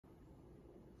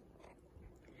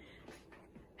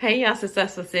Hey y'all,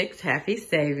 Successful Six, happy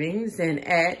savings.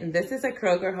 And this is a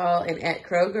Kroger haul, and at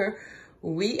Kroger,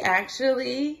 we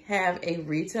actually have a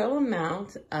retail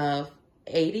amount of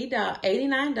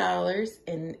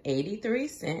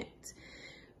 $89.83.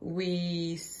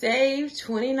 We saved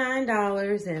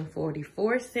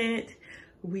 $29.44.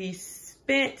 We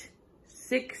spent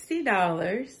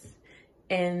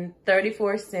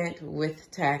 $60.34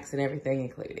 with tax and everything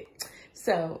included.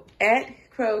 So at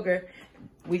Kroger,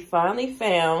 we finally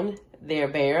found their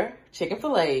Bear chicken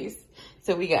fillets.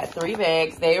 So we got 3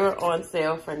 bags. They were on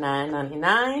sale for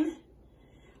 $9.99.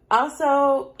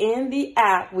 Also, in the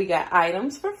app, we got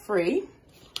items for free.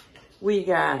 We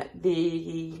got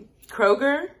the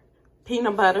Kroger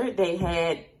peanut butter. They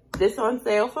had this on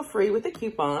sale for free with a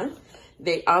coupon.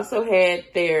 They also had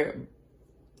their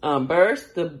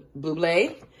Burst, the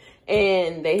Boulet,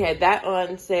 and they had that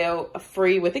on sale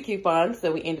free with a coupon.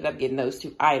 So we ended up getting those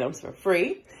 2 items for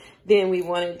free. Then we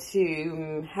wanted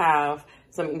to have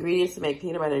some ingredients to make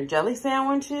peanut butter and jelly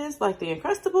sandwiches like the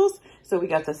Uncrustables. So we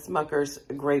got the Smucker's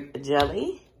grape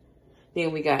jelly.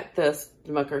 Then we got the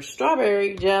Smucker's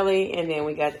strawberry jelly. And then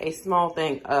we got a small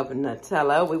thing of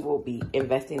Nutella. We will be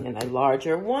investing in a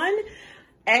larger one.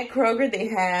 At Kroger, they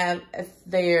have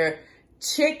their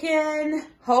chicken,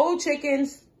 whole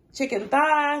chickens, chicken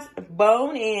thighs,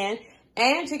 bone in,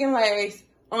 and chicken legs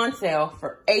on sale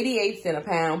for 88 cents a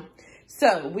pound.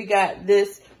 So we got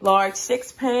this large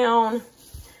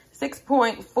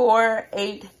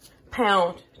 6.48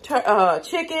 pound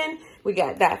chicken. We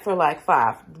got that for like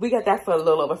we got that for a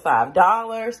little over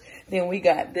 $5. Then we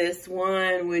got this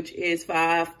one, which is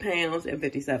 5 pounds and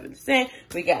 57 cents.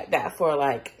 We got that for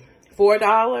like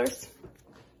 $4.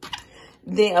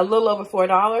 Then a little over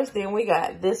 $4. Then we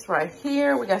got this right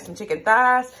here. We got some chicken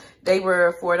thighs. They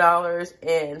were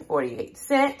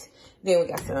 $4.48. Then we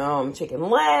got some chicken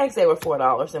legs. They were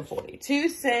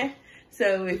 $4.42.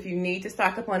 So if you need to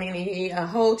stock up on any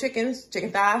whole chickens,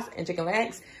 chicken thighs, and chicken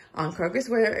legs, Kroger's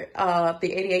where the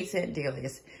 88-cent deal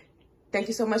is. Thank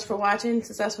you so much for watching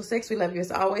Successful Six. We love you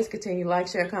as always. Continue to like,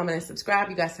 share, comment, and subscribe.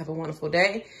 You guys have a wonderful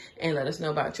day. And let us know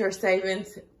about your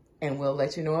savings, and we'll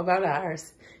let you know about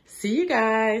ours. See you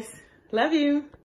guys. Love you.